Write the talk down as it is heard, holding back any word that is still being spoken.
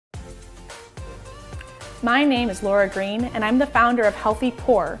My name is Laura Green, and I'm the founder of Healthy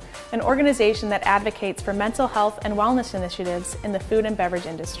Pour, an organization that advocates for mental health and wellness initiatives in the food and beverage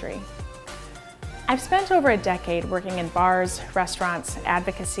industry. I've spent over a decade working in bars, restaurants,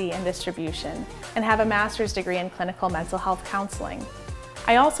 advocacy, and distribution, and have a master's degree in clinical mental health counseling.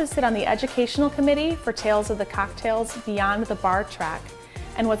 I also sit on the educational committee for Tales of the Cocktails Beyond the Bar track,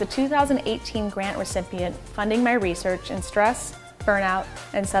 and was a 2018 grant recipient funding my research in stress, burnout,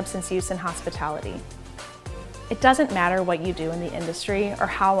 and substance use in hospitality. It doesn't matter what you do in the industry or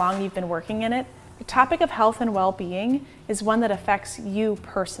how long you've been working in it, the topic of health and well-being is one that affects you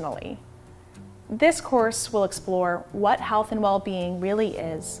personally. This course will explore what health and well-being really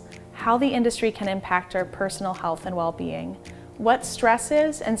is, how the industry can impact our personal health and well-being, what stress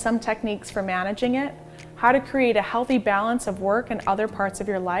is and some techniques for managing it, how to create a healthy balance of work and other parts of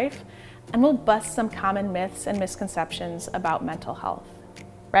your life, and we'll bust some common myths and misconceptions about mental health.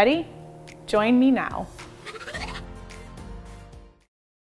 Ready? Join me now.